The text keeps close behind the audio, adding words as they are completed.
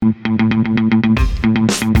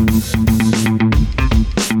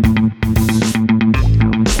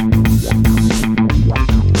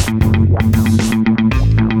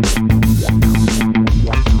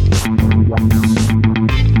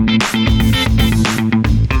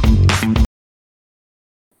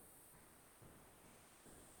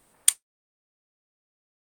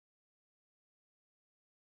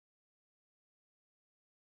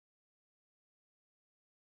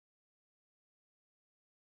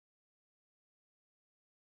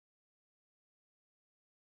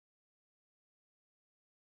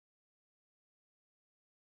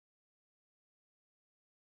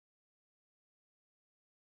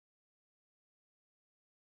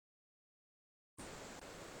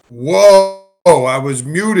Whoa, I was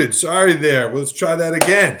muted. Sorry there. Let's try that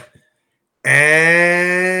again.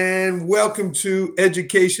 And welcome to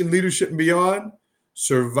Education, Leadership, and Beyond,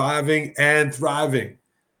 Surviving and Thriving.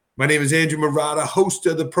 My name is Andrew Marotta, host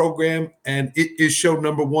of the program, and it is show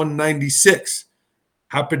number 196.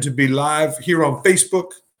 Happen to be live here on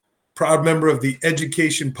Facebook, proud member of the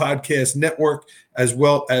Education Podcast Network, as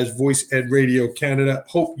well as Voice Ed Radio Canada.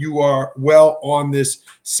 Hope you are well on this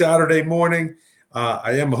Saturday morning.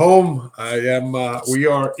 I am home. We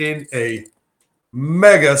are in a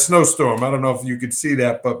mega snowstorm. I don't know if you could see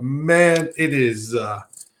that, but man, it is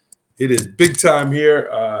big time here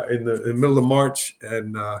in the middle of March,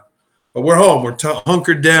 and but we're home. We're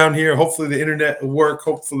hunkered down here. Hopefully the internet will work.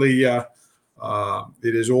 Hopefully it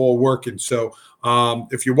is all working. So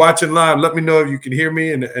if you're watching live, let me know if you can hear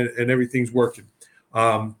me and everything's working.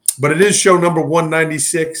 But it is show number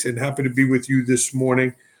 196, and happy to be with you this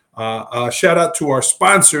morning. Shout out to our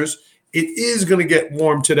sponsors. It is going to get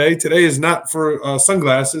warm today. Today is not for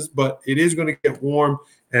sunglasses, but it is going to get warm,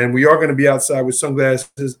 and we are going to be outside with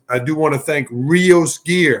sunglasses. I do want to thank Rios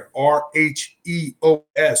Gear, RHEOS,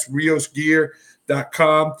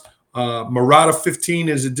 riosgear.com. Marotta 15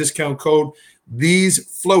 is a discount code.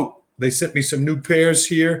 These float. They sent me some new pairs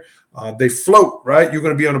here. They float, right? You're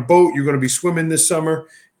going to be on a boat. You're going to be swimming this summer,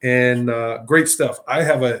 and great stuff. I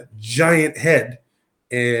have a giant head,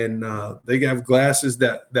 and they have glasses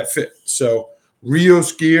that fit. So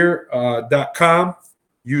riosgear.com,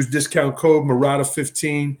 use discount code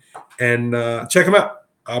Marotta15, and check them out.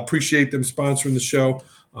 I appreciate them sponsoring the show.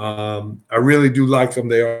 I really do like them.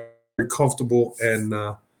 They are very comfortable, and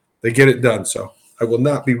they get it done. So I will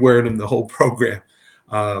not be wearing them the whole program.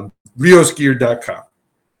 riosgear.com.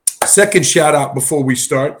 Second shout out before we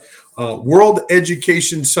start, World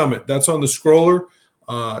Education Summit. That's on the scroller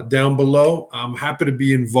down below. I'm happy to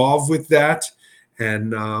be involved with that.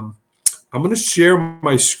 And I'm going to share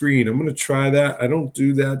my screen. I'm going to try that. I don't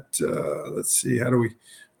do that. Let's see. I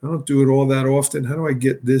don't do it all that often. How do I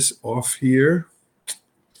get this off here?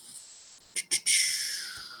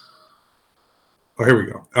 Oh, here we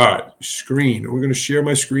go. All right. Screen. We're going to share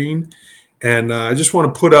my screen. And I just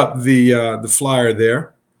want to put up the flyer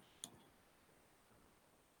there.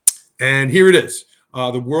 And here it is.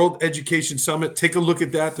 The World Education Summit. Take a look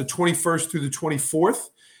at that, the 21st through the 24th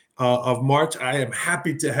of March. I am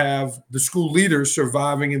happy to have the school leaders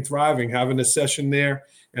Surviving and Thriving having a session there,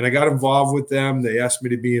 and I got involved with them. They asked me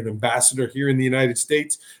to be an ambassador here in the United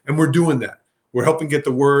States, and we're doing that. We're helping get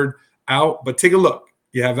the word out, but take a look.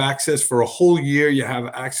 You have access for a whole year. You have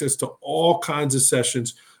access to all kinds of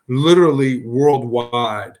sessions, literally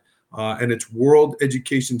worldwide, and it's World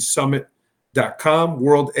Education Summit.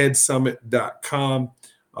 worldedsummit.com.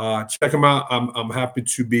 Check them out. I'm happy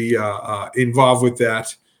to be involved with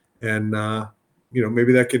that, and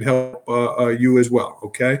maybe that can help you as well.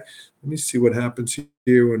 Okay, let me see what happens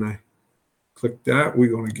here when I click that.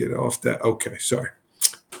 We're going to get off that. Okay, sorry.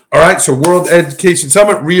 All right, so World Education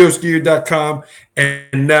Summit, riosgear.com,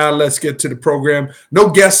 and now let's get to the program. No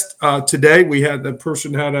guest today. The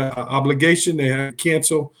person had an obligation. They had to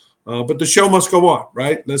cancel. But the show must go on,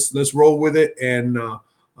 right? Let's roll with it and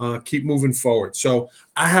keep moving forward. So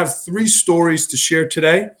I have 3 stories to share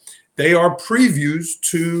today. They are previews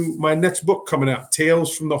to my next book coming out,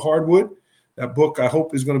 Tales from the Hardwood. That book, I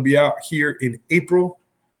hope, is going to be out here in April.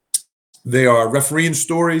 They are refereeing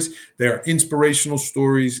stories. They are inspirational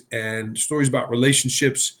stories and stories about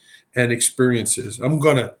relationships and experiences. I'm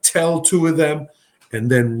going to tell 2 of them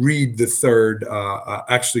and then read the third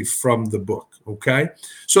actually from the book. Okay,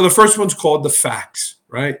 so the first one's called The Facts,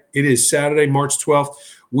 right? It is Saturday, March 12th.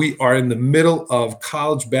 We are in the middle of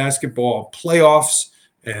college basketball playoffs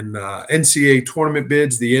and NCAA tournament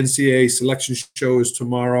bids. The NCAA selection show is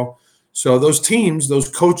tomorrow. So those teams, those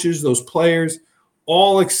coaches, those players,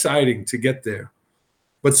 all exciting to get there.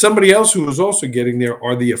 But somebody else who is also getting there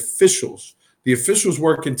are the officials. The officials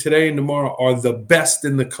working today and tomorrow are the best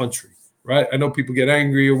in the country. Right? I know people get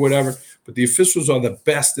angry or whatever, but the officials are the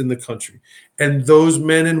best in the country. And those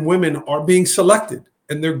men and women are being selected,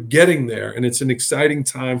 and they're getting there. And it's an exciting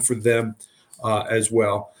time for them as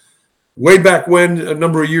well. Way back when, a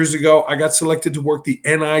number of years ago, I got selected to work the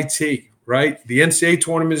NIT, right? The NCAA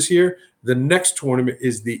tournament is here. The next tournament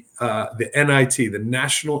is the NIT, the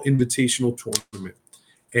National Invitational Tournament.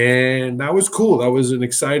 And that was cool. That was an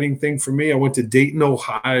exciting thing for me. I went to Dayton,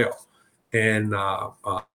 Ohio. And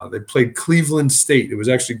they played Cleveland State. It was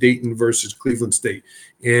actually Dayton versus Cleveland State.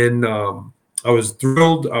 And I was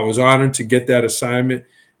thrilled. I was honored to get that assignment.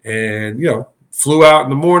 And, flew out in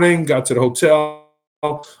the morning, got to the hotel,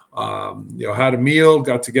 had a meal,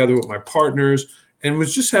 got together with my partners, and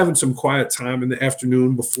was just having some quiet time in the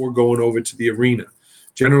afternoon before going over to the arena.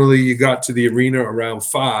 Generally, you got to the arena around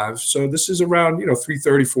 5, so this is around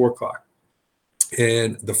 3:30, 4 o'clock,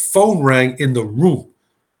 and the phone rang in the room,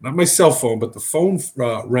 not my cell phone, but the phone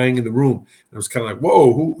rang in the room. And I was kind of like,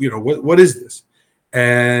 "Whoa, what is this?"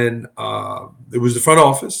 And it was the front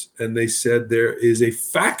office, and they said there is a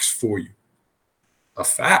fax for you. A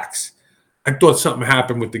fax. I thought something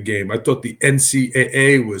happened with the game. I thought the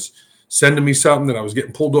NCAA was sending me something, that I was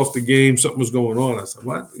getting pulled off the game. Something was going on. I said,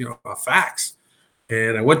 "What? A fax?"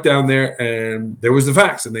 And I went down there, and there was the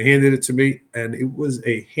fax, and they handed it to me, and it was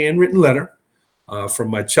a handwritten letter from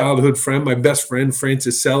my childhood friend, my best friend,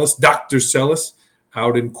 Francis Sellis, Dr. Sellis,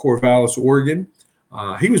 out in Corvallis, Oregon.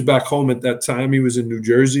 He was back home at that time. He was in New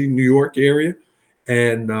Jersey, New York area,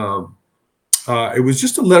 and it was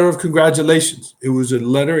just a letter of congratulations. It was a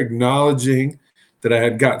letter acknowledging that I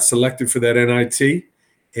had gotten selected for that NIT,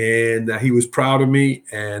 and that he was proud of me,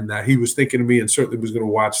 and that he was thinking of me, and certainly was going to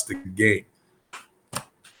watch the game.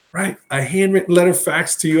 Right? A handwritten letter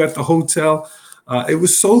faxed to you at the hotel. It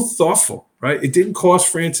was so thoughtful, right? It didn't cost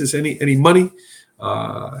Francis any money.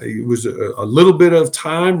 It was a little bit of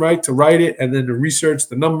time, right, to write it, and then to research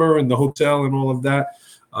the number and the hotel and all of that.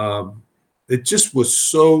 It just was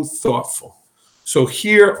so thoughtful. So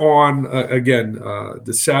here on,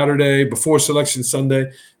 the Saturday before Selection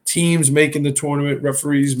Sunday, teams making the tournament,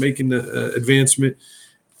 referees making the advancement.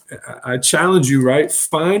 I challenge you, right?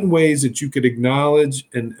 Find ways that you could acknowledge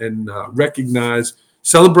and recognize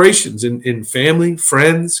celebrations in family,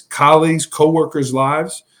 friends, colleagues, coworkers'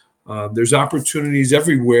 lives. There's opportunities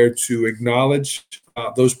everywhere to acknowledge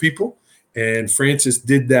those people, and Francis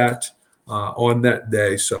did that on that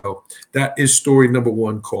day. So that is story number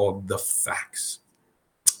 1, called The Fax.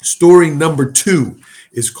 Story number 2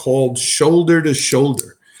 is called Shoulder to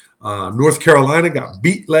Shoulder. North Carolina got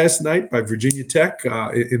beat last night by Virginia Tech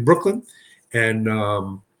in Brooklyn, and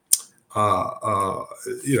they're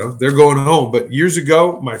going home. But years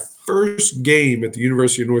ago, my first game at the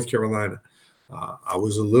University of North Carolina, I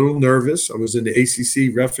was a little nervous. I was in the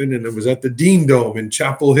ACC reffing, and it was at the Dean Dome in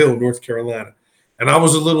Chapel Hill, North Carolina, and I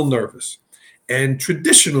was a little nervous. And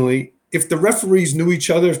traditionally, if the referees knew each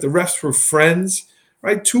other, if the refs were friends,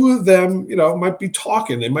 right, 2 of them, might be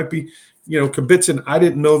talking. They might be kibitzing. I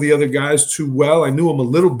didn't know the other guys too well. I knew them a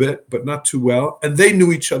little bit, but not too well. And they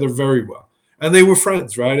knew each other very well. And they were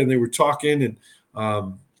friends, right? And they were talking, and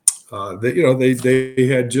they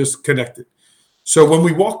had just connected. So when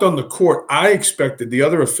we walked on the court, I expected the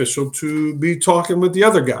other official to be talking with the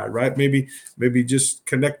other guy, right? Maybe just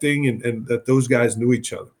connecting, and that those guys knew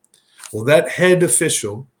each other. Well, that head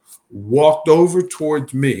official walked over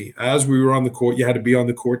towards me as we were on the court. You had to be on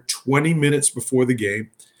the court 20 minutes before the game.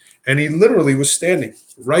 And he literally was standing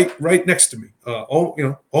right next to me,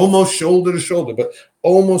 almost shoulder to shoulder, but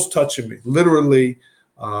almost touching me, literally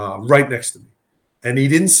right next to me. And he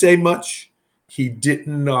didn't say much. He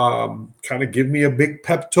didn't kind of give me a big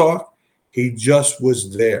pep talk. He just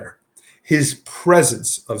was there. His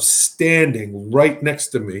presence of standing right next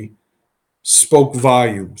to me spoke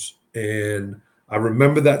volumes. And I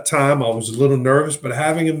remember that time I was a little nervous, but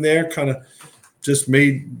having him there kind of just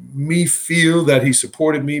made me feel that he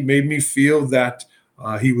supported me, made me feel that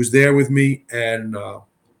he was there with me. And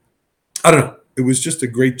I don't know, it was just a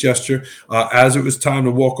great gesture. As it was time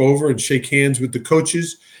to walk over and shake hands with the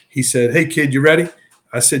coaches, he said, "Hey, kid, you ready?"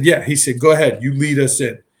 I said, "Yeah." He said, "Go ahead, you lead us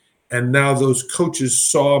in." And now those coaches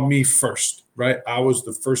saw me first, right? I was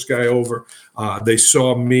the first guy over. They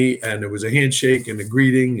saw me, and it was a handshake and a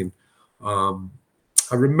greeting. And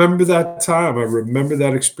I remember that time. I remember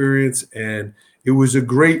that experience. And it was a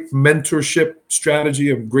great mentorship strategy,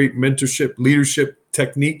 a great mentorship leadership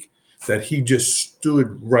technique that he just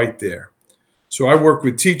stood right there. So I work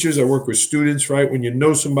with teachers. I work with students, right? When you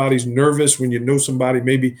know somebody's nervous, when you know somebody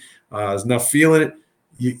maybe is not feeling it,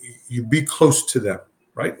 you be close to them,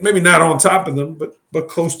 right? Maybe not on top of them, but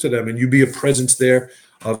close to them, and you be a presence there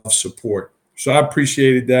of support. So I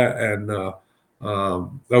appreciated that, and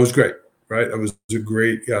that was great, right? That was a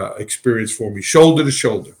great experience for me, shoulder to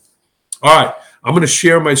shoulder. All right, I'm going to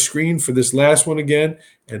share my screen for this last one again,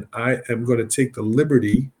 and I am going to take the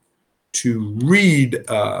liberty to read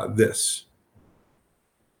this.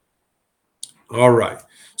 All right,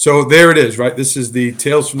 so there it is, right? This is the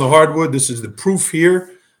Tales from the Hardwood. This is the proof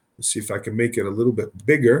here. Let's see if I can make it a little bit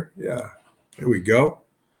bigger. Yeah, there we go.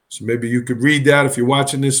 So maybe you could read that if you're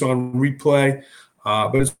watching this on replay.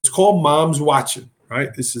 But it's called Mom's Watching,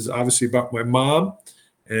 right? This is obviously about my mom.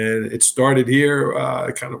 And it started here,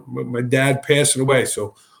 kind of my dad passing away.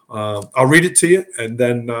 So I'll read it to you and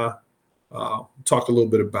then talk a little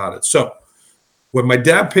bit about it. So When my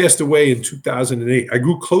dad passed away in 2008, I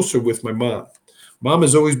grew closer with my mom. Mom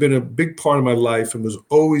has always been a big part of my life and was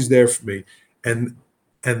always there for me. And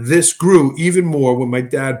this grew even more when my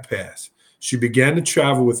dad passed. She began to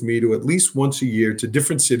travel with me to at least once a year to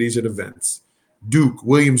different cities and events. Duke,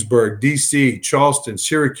 Williamsburg, DC, Charleston,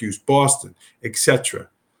 Syracuse, Boston, etc.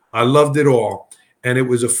 I loved it all, and it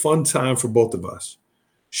was a fun time for both of us.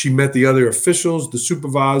 She met the other officials, the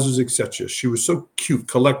supervisors, etc. She was so cute,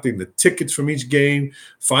 collecting the tickets from each game,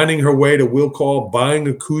 finding her way to will call, buying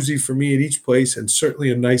a koozie for me at each place, and certainly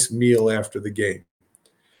a nice meal after the game.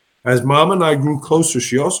 As Mom and I grew closer,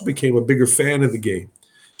 she also became a bigger fan of the game.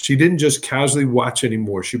 She didn't just casually watch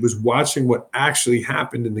anymore. She was watching what actually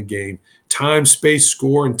happened in the game: time, space,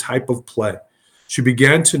 score, and type of play. She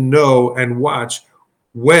began to know and watch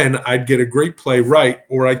when I'd get a great play right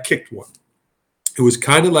or I kicked one. It was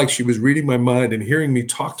kind of like she was reading my mind and hearing me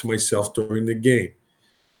talk to myself during the game.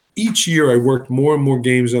 Each year, I worked more and more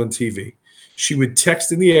games on TV. She would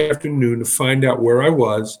text in the afternoon to find out where I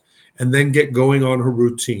was and then get going on her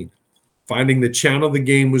routine, finding the channel the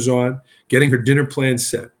game was on, getting her dinner plan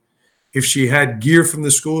set. If she had gear from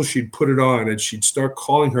the school, she'd put it on, and she'd start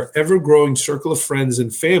calling her ever-growing circle of friends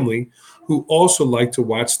and family who also liked to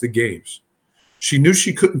watch the games. She knew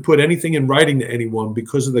she couldn't put anything in writing to anyone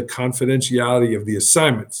because of the confidentiality of the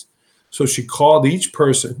assignments, so she called each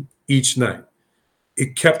person each night.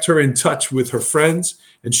 It kept her in touch with her friends,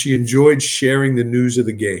 and she enjoyed sharing the news of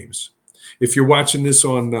the games. If you're watching this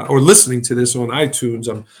on or listening to this on iTunes,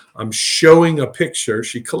 I'm showing a picture.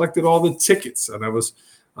 She collected all the tickets, and I was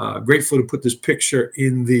grateful to put this picture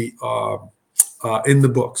in the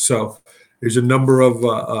book. So there's a number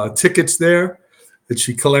of tickets there that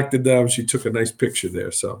she collected them. She took a nice picture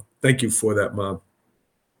there. So thank you for that, Mom.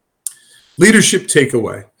 Leadership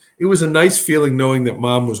takeaway. It was a nice feeling knowing that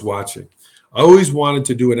Mom was watching. I always wanted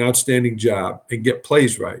to do an outstanding job and get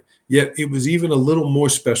plays right. Yet it was even a little more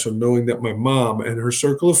special knowing that my mom and her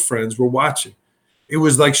circle of friends were watching. It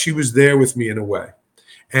was like she was there with me in a way.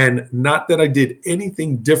 And not that I did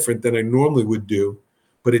anything different than I normally would do,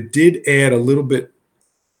 but it did add a little bit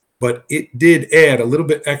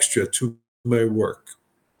extra to my work.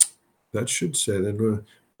 That should say that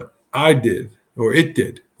I did, or it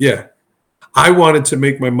did. Yeah. I wanted to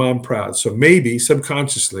make my mom proud. So maybe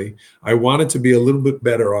subconsciously, I wanted to be a little bit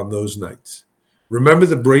better on those nights. Remember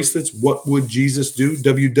the bracelets, What Would Jesus Do?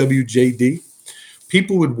 WWJD.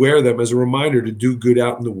 People would wear them as a reminder to do good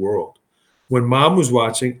out in the world. When Mom was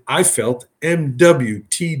watching, I felt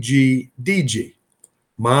MWTGDG.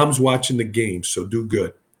 Mom's watching the game, so do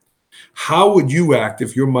good. How would you act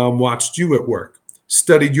if your mom watched you at work,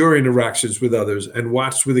 studied your interactions with others, and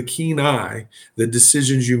watched with a keen eye the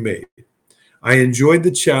decisions you made? I enjoyed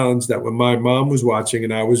the challenge that when my mom was watching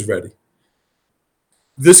and I was ready.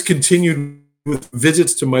 This continued with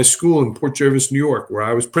visits to my school in Port Jervis, New York, where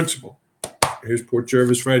I was principal. Here's Port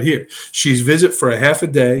Jervis right here. She's visit for a half a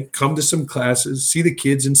day, come to some classes, see the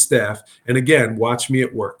kids and staff, and again, watch me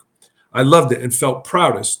at work. I loved it and felt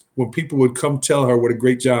proudest when people would come tell her what a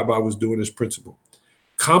great job I was doing as principal.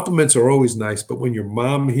 Compliments are always nice, but when your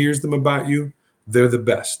mom hears them about you, they're the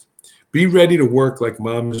best. Be ready to work like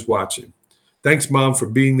Mom is watching. Thanks, Mom, for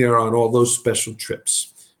being there on all those special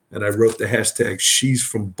trips. And I wrote the hashtag, She's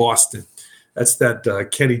from Boston. That's that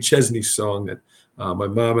Kenny Chesney song that my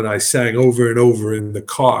mom and I sang over and over in the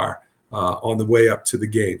car on the way up to the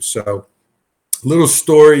game. So a little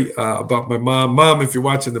story about my mom. Mom, if you're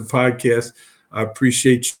watching the podcast, I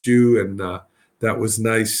appreciate you. And that was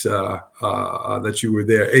nice that you were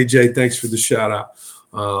there. AJ, thanks for the shout out.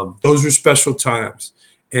 Those were special times.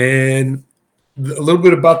 And a little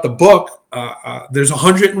bit about the book. There's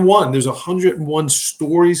 101. There's 101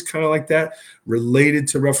 stories kind of like that related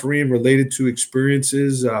to refereeing, related to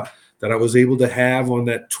experiences that I was able to have on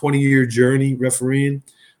that 20-year journey refereeing.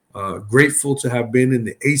 Grateful to have been in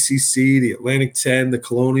the ACC, the Atlantic 10, the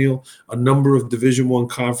Colonial, a number of Division I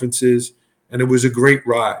conferences, and it was a great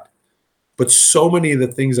ride. But so many of the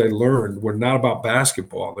things I learned were not about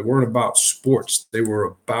basketball. They weren't about sports. They were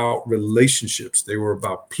about relationships. They were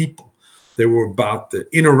about people. They were about the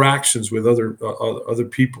interactions with other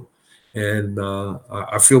people. And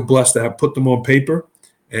I feel blessed to have put them on paper.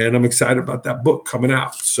 And I'm excited about that book coming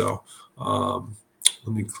out. So let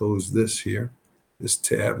me close this here. This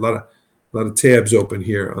tab, a lot of tabs open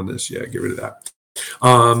here on this. Yeah, get rid of that.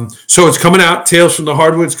 So it's coming out. Tales from the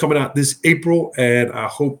Hardwoods coming out this April. And I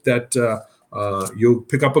hope that you'll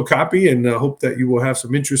pick up a copy, and I hope that you will have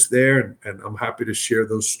some interest there. And I'm happy to share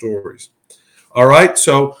those stories. All right.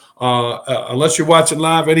 So unless you're watching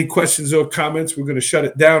live, any questions or comments, we're going to shut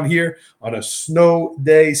it down here on a snow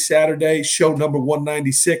day, Saturday, show number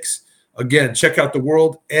 196. Again, check out the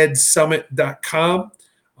worldedsummit.com.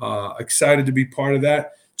 Excited to be part of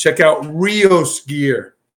that. Check out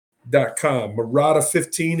riosgear.com.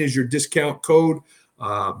 Murata15 is your discount code.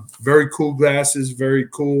 Very cool glasses, very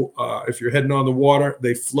cool. If you're heading on the water,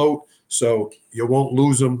 they float, so you won't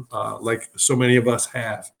lose them like so many of us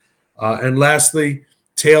have. And lastly,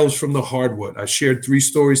 Tales from the Hardwood. I shared 3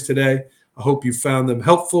 stories today. I hope you found them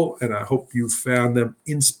helpful, and I hope you found them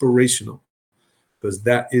inspirational, because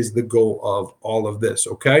that is the goal of all of this,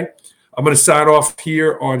 okay? I'm going to sign off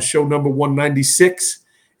here on show number 196.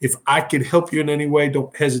 If I could help you in any way,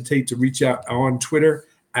 don't hesitate to reach out on Twitter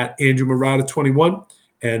at Andrew Murata21,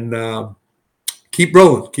 and keep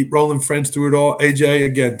rolling, friends, through it all. AJ,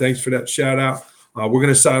 again, thanks for that shout out. We're going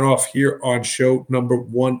to sign off here on show number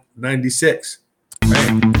 196.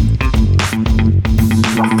 Man.